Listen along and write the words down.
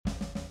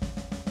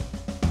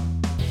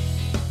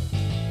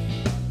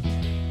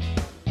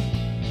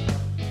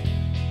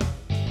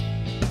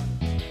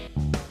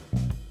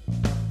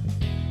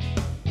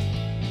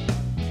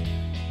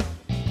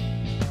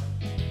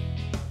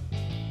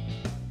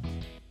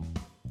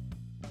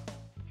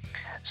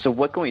So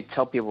what can we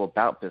tell people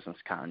about business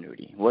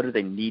continuity? What do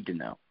they need to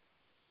know?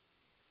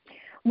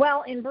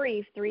 Well, in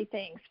brief, three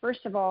things.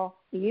 First of all,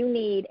 you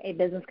need a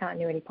business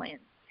continuity plan.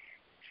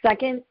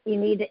 Second, you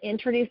need to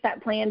introduce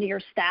that plan to your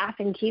staff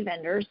and key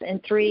vendors.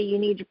 And three, you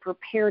need to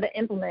prepare to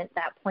implement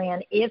that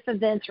plan if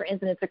events or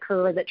incidents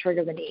occur that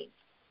trigger the need.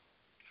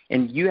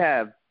 And you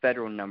have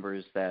federal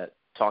numbers that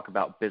talk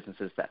about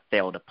businesses that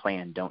fail to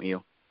plan, don't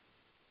you?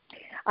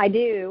 I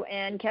do.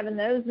 And, Kevin,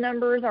 those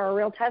numbers are a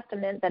real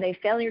testament that a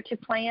failure to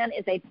plan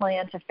is a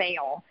plan to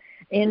fail.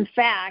 In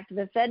fact,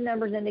 the Fed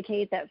numbers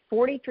indicate that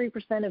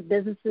 43% of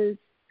businesses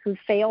who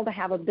fail to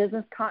have a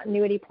business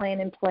continuity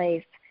plan in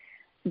place,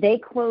 they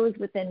close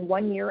within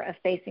 1 year of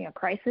facing a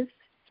crisis,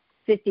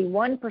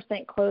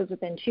 51% close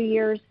within 2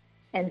 years,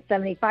 and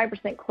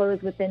 75%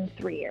 close within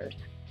 3 years.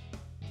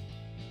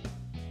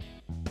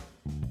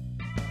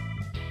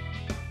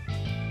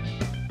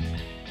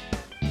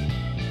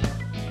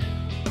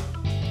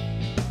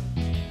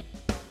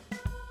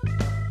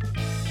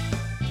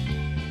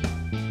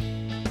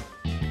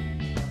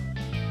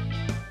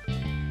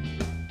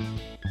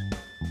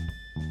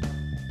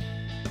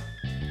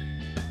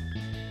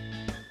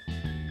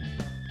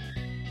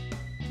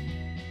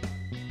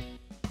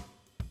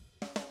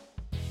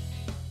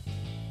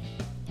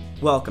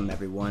 Welcome,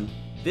 everyone.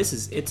 This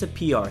is It's a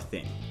PR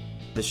Thing,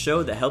 the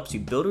show that helps you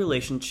build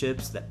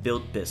relationships that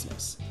build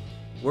business.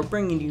 We're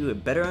bringing you a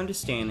better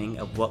understanding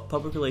of what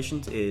public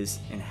relations is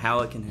and how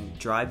it can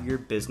drive your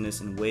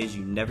business in ways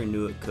you never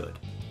knew it could.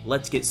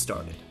 Let's get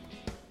started.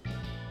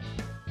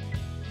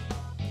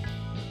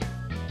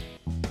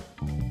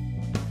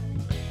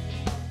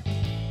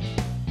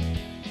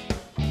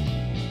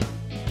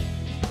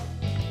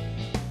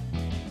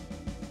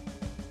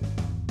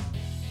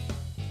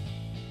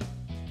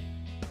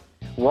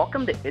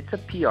 Welcome to It's a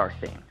PR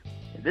Thing.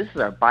 This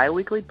is our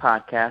bi-weekly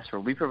podcast where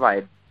we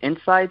provide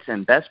insights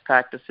and best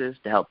practices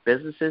to help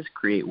businesses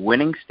create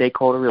winning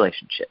stakeholder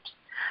relationships.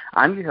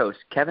 I'm your host,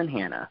 Kevin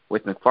Hanna,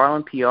 with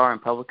McFarland PR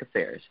and Public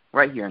Affairs,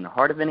 right here in the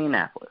heart of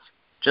Indianapolis,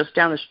 just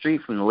down the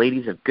street from the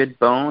ladies of Good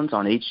Bones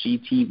on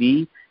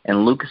HGTV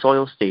and Lucas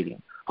Oil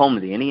Stadium, home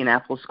of the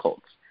Indianapolis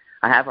Colts.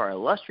 I have our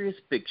illustrious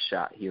big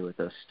shot here with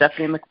us,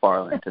 Stephanie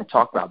McFarland, to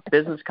talk about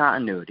business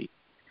continuity.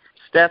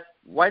 Steph,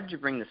 why did you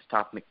bring this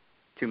topic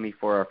to me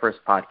for our first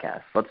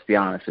podcast? Let's be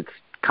honest, it's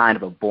kind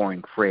of a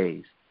boring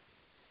phrase.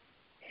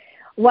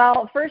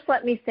 Well, first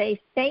let me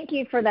say thank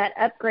you for that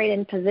upgrade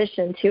in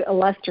position to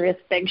illustrious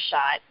big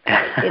shot.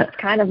 It's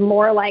kind of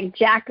more like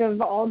jack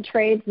of all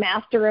trades,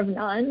 master of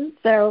none.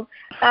 So,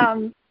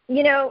 Kevin,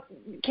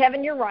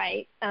 you're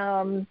right.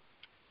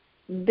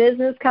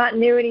 Business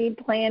continuity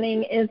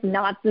planning is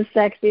not the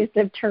sexiest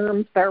of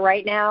terms, but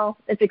right now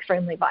it's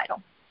extremely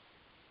vital.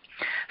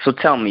 So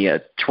tell me, a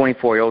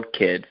 24-year-old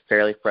kid,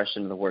 fairly fresh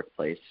into the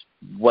workplace,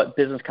 what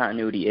business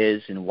continuity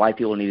is and why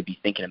people need to be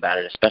thinking about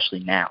it,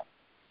 especially now.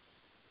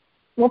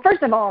 Well,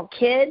 first of all,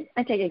 kid,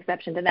 I take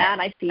exception to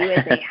that. I see you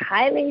as a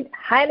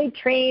highly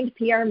trained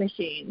PR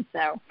machine.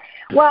 So,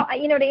 well,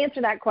 to answer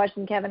that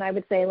question, Kevin, I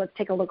would say let's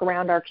take a look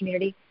around our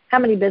community. How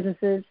many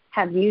businesses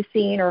have you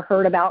seen or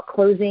heard about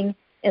closing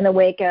in the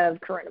wake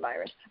of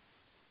coronavirus?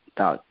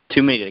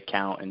 Too many to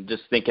count. And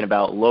just thinking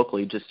about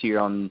locally, just here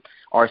on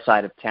our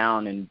side of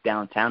town in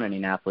downtown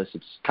Indianapolis,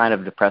 it's kind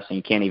of depressing.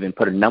 You can't even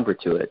put a number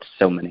to it. It's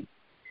so many.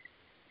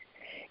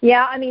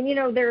 Yeah,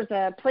 there's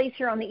a place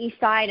here on the east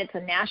side. It's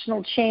a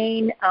national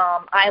chain.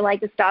 I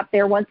like to stop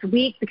there once a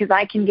week because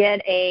I can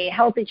get a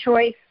healthy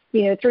choice,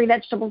 3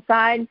 vegetable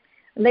side,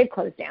 and they've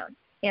closed down.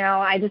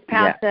 I just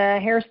passed a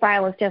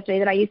hairstylist yesterday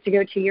that I used to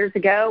go 2 years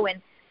ago, and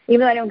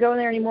even though I don't go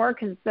there anymore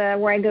because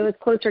where I go is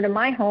closer to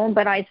my home,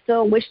 but I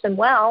still wish them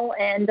well,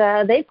 and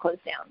they've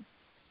closed down.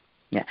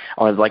 Yeah,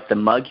 or like the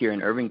Mug here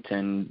in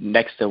Irvington,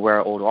 next to where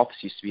our old office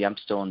used to be. I'm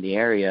still in the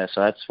area, so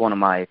that's one of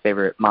my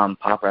favorite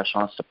mom-and-pop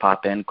restaurants to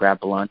pop in, grab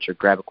a lunch or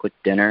grab a quick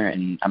dinner,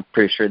 and I'm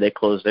pretty sure they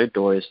closed their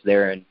doors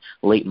there in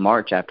late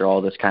March after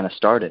all this kind of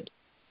started.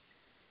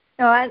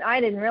 No, I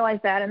didn't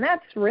realize that, and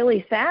that's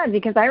really sad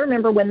because I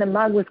remember when the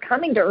Mug was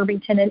coming to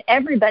Irvington, and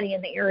everybody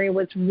in the area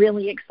was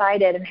really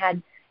excited and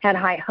had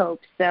high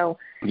hopes. So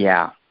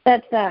yeah,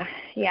 that's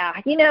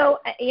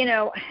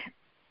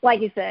like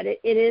you said,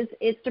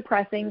 it's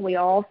depressing. We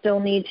all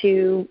still need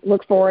to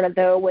look forward,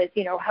 though, with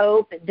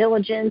hope and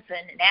diligence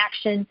and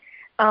action.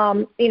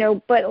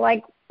 But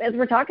like as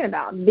we're talking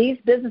about, these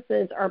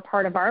businesses are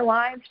part of our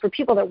lives. For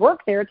people that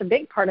work there, it's a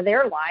big part of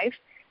their life.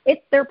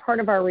 They're part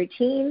of our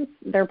routines.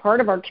 They're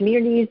part of our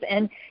communities,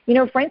 and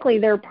frankly,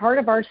 they're part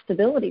of our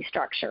stability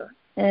structure.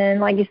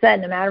 And like you said,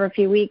 in a matter of a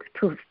few weeks,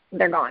 poof,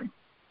 they're gone.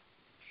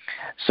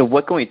 So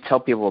what can we tell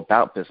people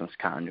about business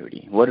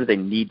continuity? What do they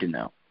need to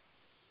know?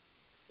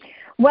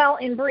 Well,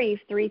 in brief,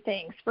 three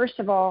things. First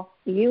of all,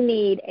 you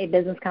need a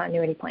business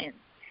continuity plan.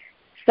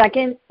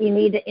 Second, you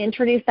need to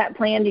introduce that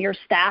plan to your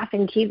staff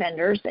and key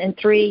vendors. And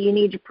three, you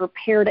need to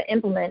prepare to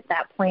implement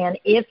that plan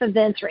if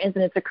events or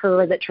incidents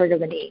occur that trigger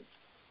the need.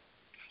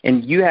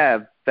 And you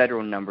have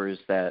federal numbers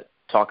that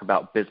talk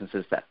about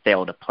businesses that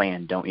fail to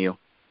plan, don't you?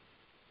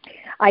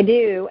 I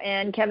do.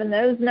 And, Kevin,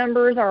 those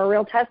numbers are a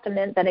real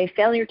testament that a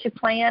failure to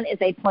plan is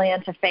a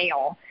plan to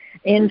fail.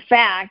 In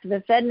fact,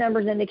 the Fed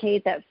numbers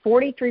indicate that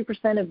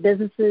 43% of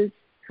businesses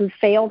who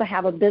fail to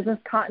have a business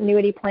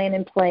continuity plan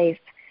in place,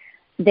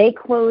 they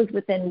close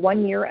within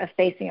 1 year of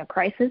facing a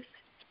crisis,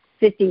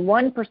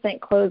 51%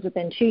 close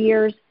within 2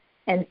 years,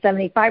 and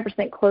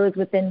 75% close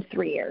within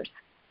 3 years.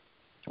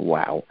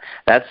 Wow.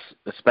 That's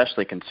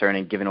especially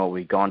concerning given what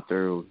we've gone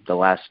through the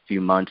last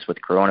few months with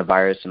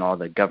coronavirus and all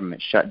the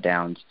government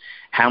shutdowns.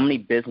 How many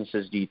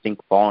businesses do you think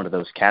fall into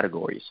those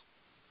categories?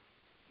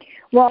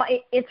 Well,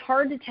 it's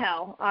hard to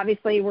tell.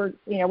 Obviously,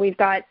 we've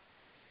got,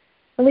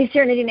 at least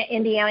here in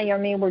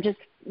Indiana, we're just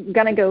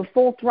going to go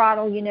full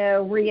throttle,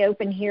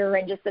 reopen here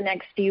in just the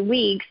next few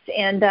weeks.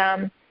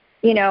 And,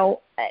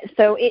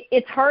 so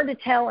it's hard to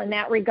tell in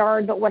that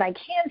regard. But what I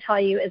can tell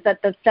you is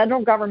that the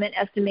federal government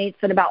estimates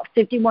that about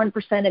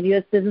 51% of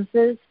U.S.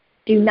 businesses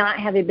do not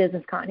have a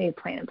business continuity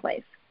plan in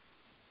place.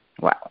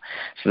 Wow.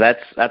 So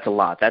that's a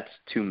lot. That's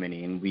too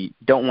many, and we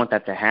don't want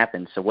that to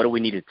happen. So what do we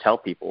need to tell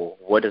people?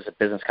 What does a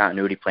business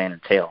continuity plan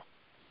entail?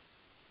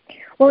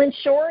 Well, in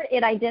short,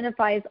 it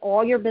identifies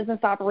all your business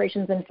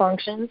operations and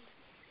functions,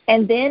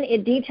 and then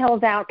it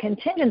details out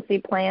contingency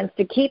plans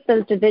to keep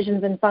those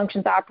divisions and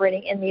functions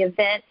operating in the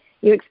event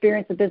you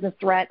experience a business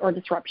threat or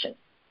disruption.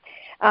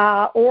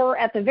 Or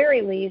at the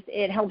very least,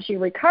 it helps you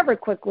recover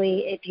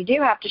quickly if you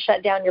do have to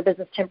shut down your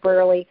business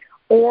temporarily,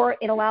 or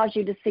it allows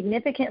you to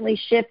significantly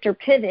shift or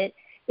pivot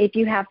if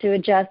you have to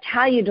adjust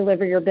how you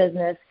deliver your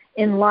business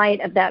in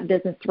light of that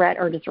business threat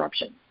or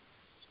disruption.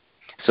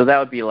 So that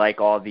would be like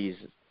all these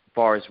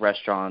bars,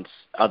 restaurants,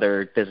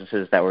 other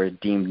businesses that were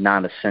deemed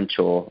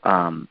non-essential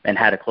and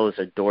had to close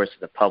their doors to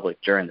the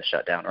public during the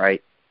shutdown,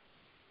 right?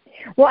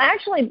 Well,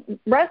 actually,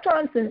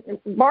 restaurants and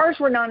bars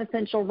were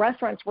non-essential.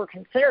 Restaurants were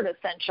considered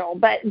essential.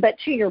 But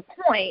to your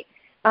point,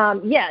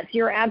 yes,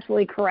 you're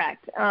absolutely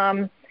correct.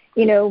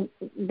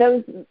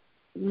 Those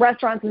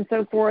restaurants and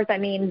so forth,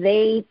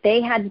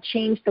 they had to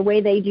change the way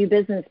they do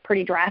business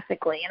pretty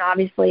drastically. And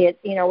obviously,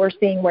 we're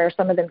seeing where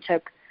some of them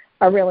took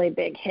a really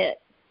big hit.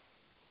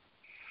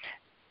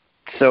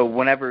 So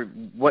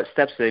what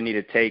steps do they need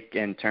to take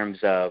in terms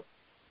of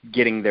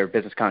getting their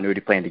business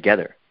continuity plan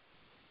together?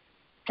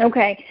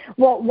 Okay.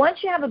 Well, once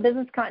you have a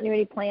business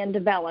continuity plan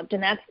developed,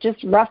 and that's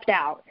just roughed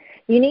out,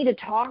 you need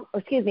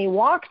to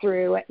walk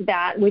through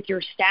that with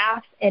your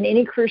staff and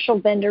any crucial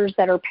vendors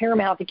that are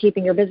paramount to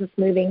keeping your business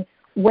moving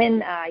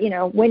when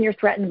you're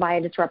threatened by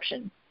a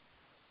disruption.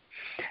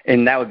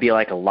 And that would be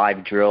like a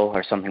live drill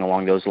or something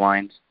along those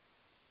lines?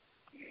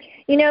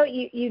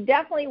 You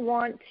definitely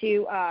want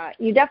to, I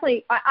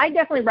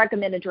definitely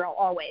recommend a drill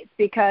always,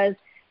 because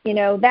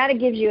that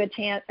gives you a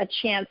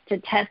chance to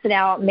test it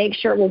out, make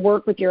sure it will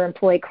work with your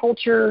employee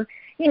culture,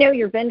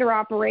 your vendor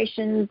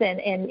operations and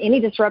any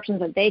disruptions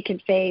that they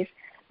could face.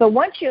 But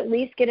once you at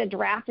least get a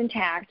draft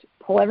intact,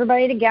 pull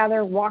everybody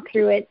together, walk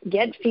through it,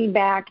 get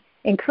feedback,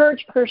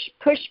 encourage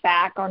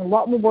pushback on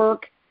what will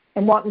work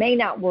and what may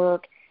not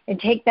work, and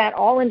take that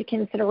all into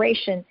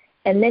consideration,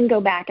 and then go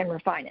back and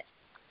refine it.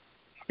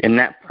 In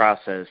that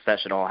process, that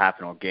should all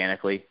happen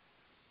organically?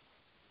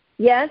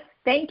 Yes.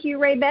 Thank you,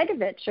 Ray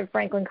Begovich of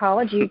Franklin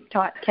College. You've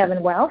taught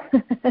Kevin well.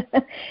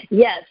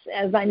 Yes,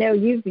 as I know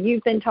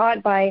you've been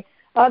taught by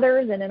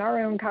others and in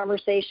our own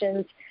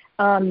conversations,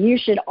 you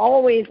should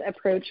always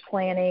approach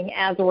planning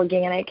as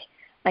organic,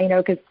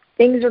 because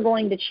things are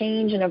going to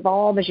change and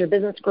evolve as your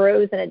business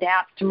grows and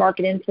adapts to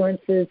market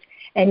influences,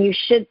 and you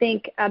should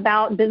think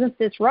about business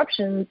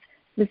disruptions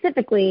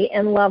specifically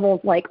in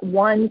levels like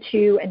 1,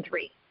 2, and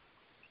 3.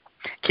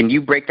 Can you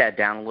break that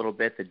down a little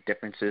bit, the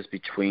differences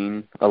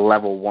between a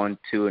level 1,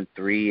 2, and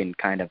 3, and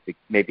kind of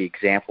maybe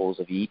examples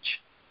of each?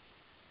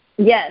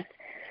 Yes.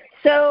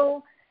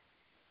 So,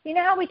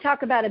 how we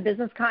talk about a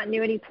business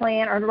continuity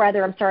plan, or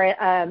rather,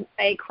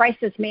 a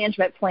crisis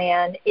management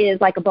plan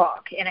is like a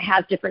book, and it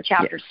has different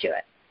chapters to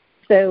it.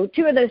 So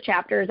 2 of those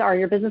chapters are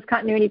your business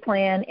continuity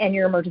plan and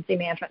your emergency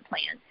management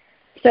plan.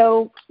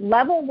 So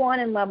level 1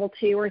 and level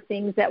 2 are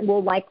things that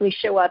will likely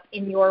show up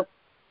in your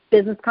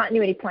business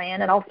continuity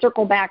plan, and I'll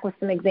circle back with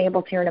some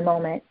examples here in a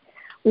moment.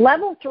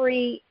 Level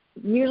 3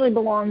 usually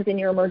belongs in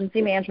your emergency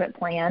management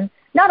plan.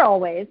 Not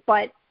always,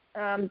 but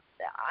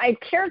I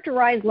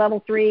characterize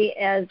level 3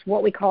 as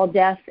what we call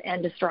death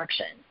and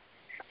destruction.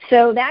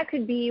 So that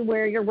could be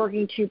where you're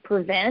working to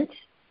prevent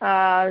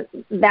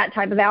that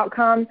type of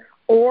outcome,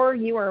 or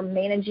you are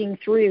managing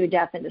through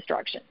death and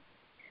destruction.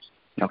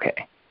 Okay.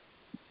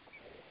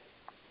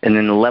 And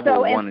then level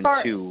 1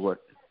 and 2, what?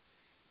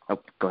 Oh,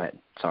 go ahead.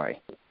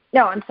 Sorry.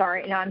 No, I'm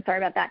sorry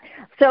about that.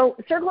 So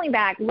circling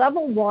back,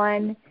 level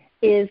 1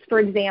 is, for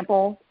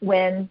example,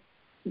 when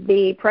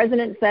the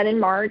president said in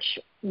March,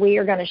 we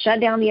are going to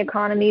shut down the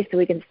economy so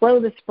we can slow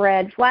the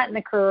spread, flatten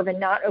the curve, and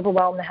not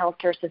overwhelm the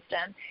healthcare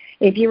system.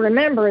 If you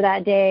remember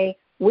that day,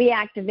 we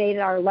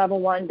activated our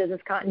level 1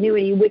 business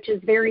continuity, which is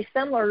very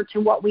similar to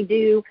what we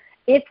do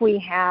if we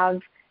have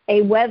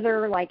a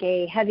weather, like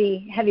a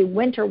heavy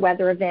winter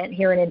weather event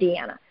here in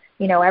Indiana.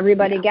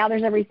 Everybody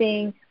gathers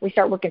everything. We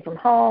start working from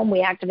home.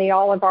 We activate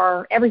all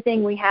of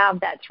everything we have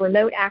that's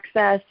remote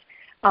access,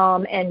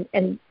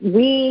 and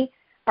we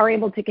are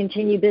able to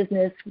continue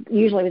business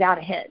usually without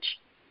a hitch.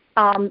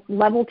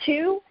 Level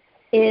 2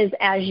 is,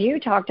 as you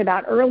talked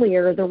about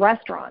earlier, the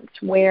restaurants,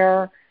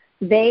 where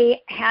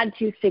they had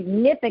to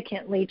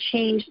significantly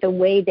change the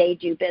way they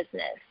do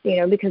business,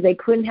 because they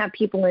couldn't have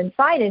people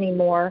inside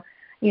anymore,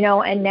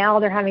 and now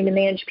they're having to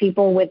manage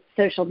people with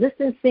social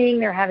distancing.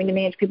 They're having to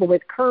manage people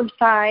with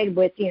curbside,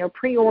 with,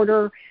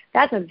 pre-order.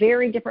 That's a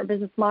very different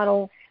business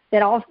model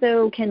that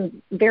also can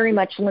very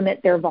much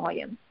limit their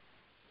volume.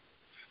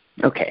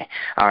 Okay.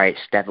 All right,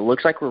 Steph, it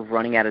looks like we're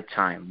running out of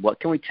time. What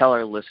can we tell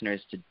our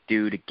listeners to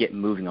do to get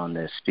moving on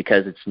this?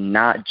 Because it's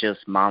not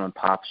just mom and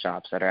pop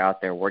shops that are out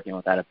there working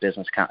without a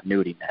business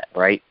continuity net,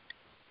 right?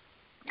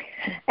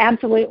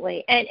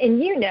 Absolutely. And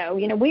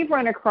we've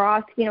run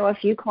across, a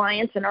few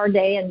clients in our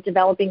day in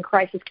developing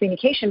crisis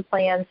communication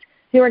plans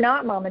who are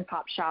not mom and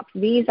pop shops.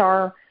 These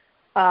are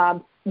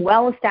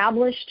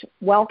well-established,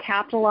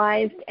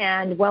 well-capitalized,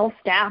 and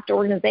well-staffed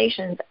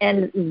organizations,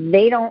 and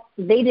they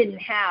didn't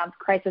have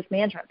crisis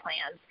management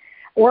plans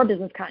or a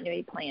business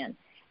continuity plan.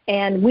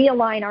 And we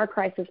align our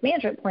crisis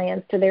management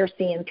plans to their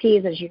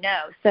CMPs, as you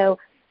know. So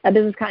a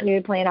business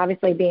continuity plan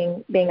obviously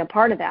being a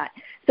part of that.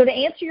 So to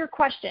answer your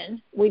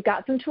question, we've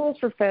got some tools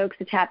for folks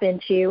to tap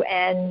into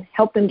and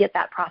help them get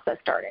that process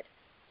started.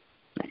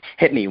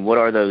 Hit me. What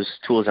are those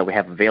tools that we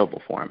have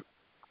available for them?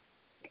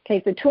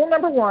 Okay, so tool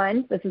number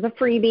 1, this is a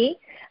freebie.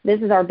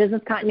 This is our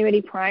business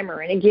continuity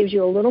primer, and it gives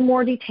you a little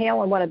more detail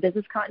on what a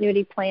business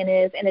continuity plan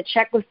is and a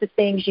checklist of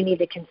things you need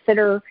to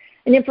consider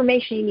and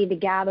information you need to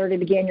gather to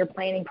begin your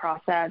planning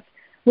process.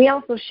 We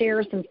also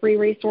share some free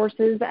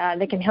resources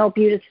that can help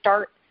you to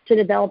start to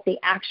develop the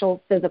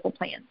actual physical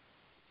plan.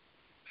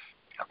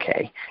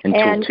 Okay,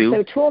 and tool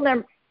 2?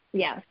 So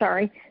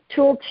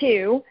tool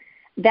 2,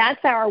 that's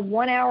our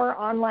 1-hour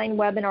online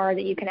webinar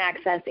that you can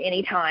access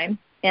anytime.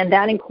 And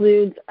that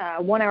includes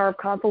 1 hour of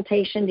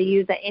consultation to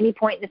use at any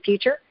point in the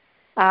future.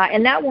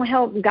 And that will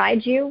help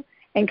guide you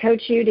and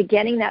coach you to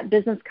getting that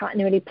business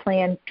continuity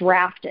plan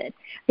drafted.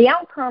 The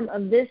outcome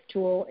of this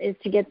tool is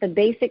to get the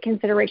basic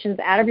considerations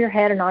out of your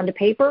head and onto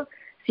paper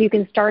so you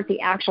can start the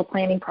actual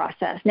planning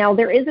process. Now,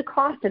 there is a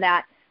cost to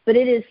that, but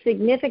it is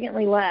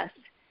significantly less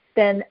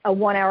than a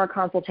 1-hour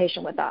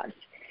consultation with us.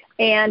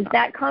 And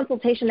that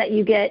consultation that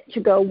you get to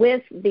go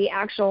with the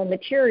actual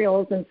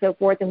materials and so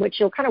forth, in which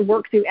you'll kind of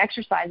work through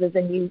exercises,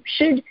 and you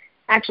should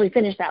actually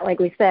finish that, like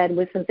we said,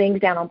 with some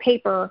things down on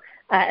paper,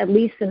 at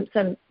least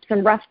some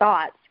rough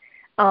thoughts.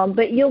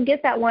 But you'll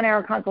get that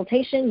 1-hour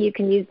consultation. You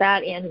can use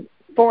that in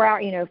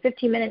 4-hour,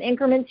 15-minute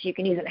increments. You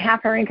can use it in a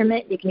half-hour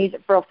increment. You can use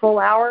it for a full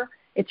hour.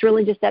 It's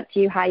really just up to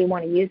you how you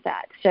want to use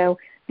that. So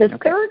the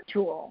third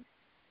tool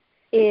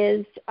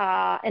is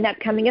an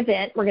upcoming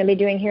event we're going to be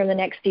doing here in the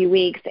next few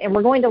weeks, and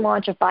we're going to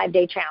launch a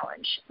 5-day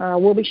challenge.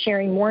 We'll be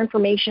sharing more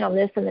information on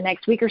this in the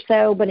next week or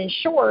so, but in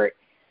short,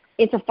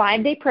 it's a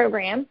 5-day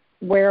program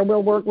where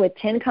we'll work with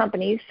 10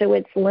 companies, so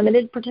it's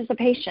limited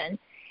participation.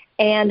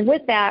 And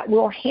with that,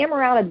 we'll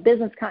hammer out a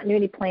business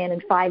continuity plan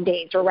in 5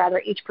 days, or rather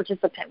each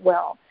participant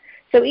will.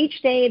 So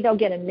each day they'll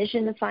get a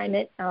mission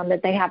assignment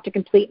that they have to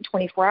complete in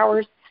 24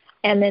 hours.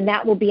 And then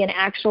that will be an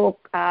actual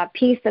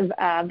piece of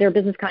their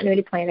business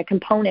continuity plan, a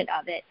component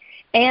of it.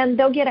 And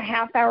they'll get a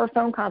half-hour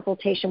phone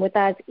consultation with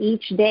us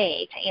each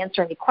day to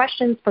answer any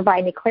questions, provide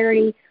any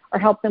clarity, or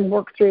help them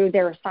work through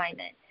their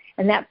assignment.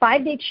 And that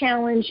 5-day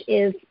challenge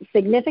is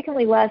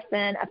significantly less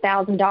than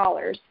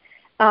 $1,000.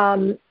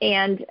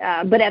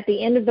 But at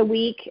the end of the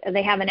week,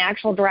 they have an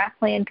actual draft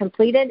plan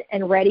completed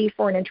and ready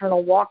for an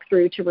internal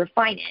walkthrough to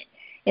refine it.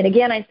 And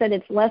again, I said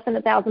it's less than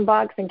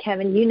 $1,000. And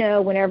Kevin,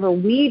 whenever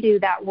we do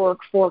that work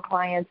for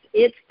clients,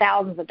 it's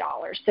thousands of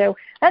dollars. So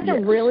that's a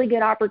really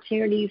good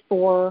opportunity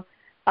for,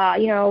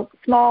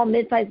 small,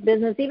 mid-sized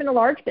business, even a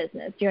large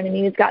business. You know what I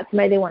mean? It's got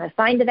somebody they want to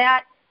assign to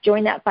that,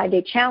 join that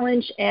 5-day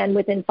challenge, and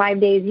within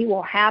 5 days you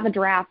will have a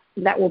draft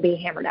that will be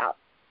hammered out.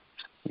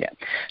 Yeah.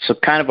 So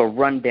kind of a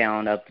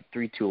rundown of the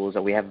 3 tools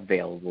that we have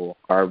available,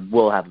 or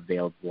will have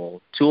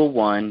available. Tool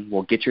 1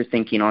 will get your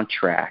thinking on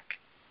track.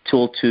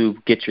 Tool 2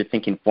 gets your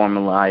thinking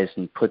formalized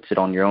and puts it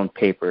on your own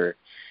paper.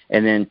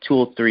 And then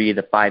Tool 3,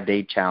 the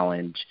 5-day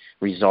challenge,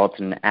 results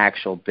in an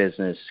actual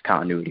business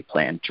continuity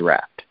plan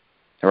draft.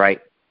 All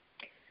right?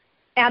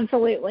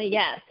 Absolutely,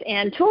 yes.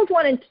 And Tools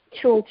 1 and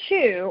Tool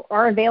 2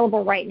 are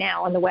available right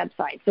now on the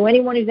website. So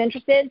anyone who's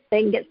interested,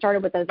 they can get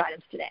started with those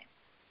items today.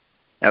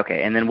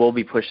 Okay, and then we'll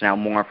be pushing out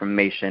more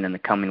information in the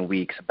coming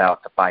weeks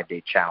about the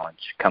 5-day challenge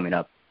coming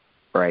up,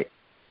 right?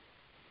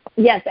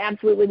 Yes,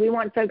 absolutely. We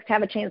want folks to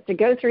have a chance to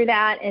go through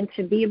that and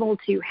to be able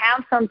to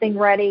have something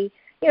ready,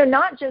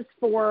 not just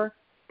for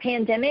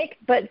pandemic,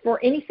 but for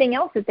anything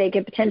else that they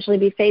could potentially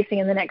be facing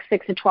in the next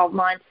 6 to 12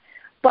 months.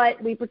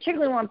 But we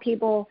particularly want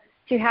people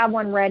to have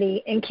one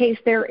ready in case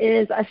there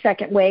is a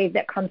second wave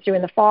that comes through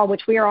in the fall,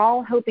 which we are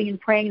all hoping and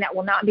praying that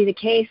will not be the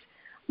case.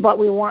 But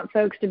we want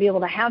folks to be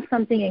able to have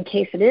something in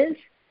case it is,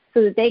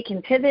 so that they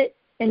can pivot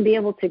and be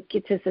able to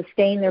get to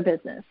sustain their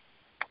business.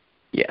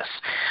 Yes.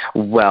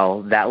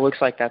 Well, that looks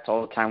like that's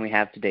all the time we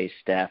have today,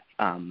 Steph.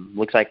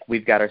 Looks like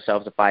we've got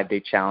ourselves a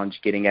 5-day challenge,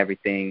 getting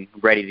everything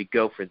ready to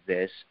go for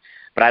this.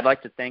 But I'd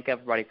like to thank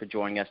everybody for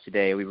joining us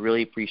today. We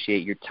really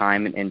appreciate your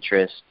time and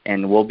interest,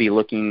 and we'll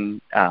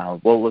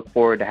look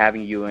forward to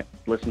having you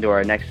listen to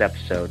our next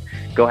episode.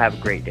 Go have a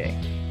great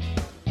day.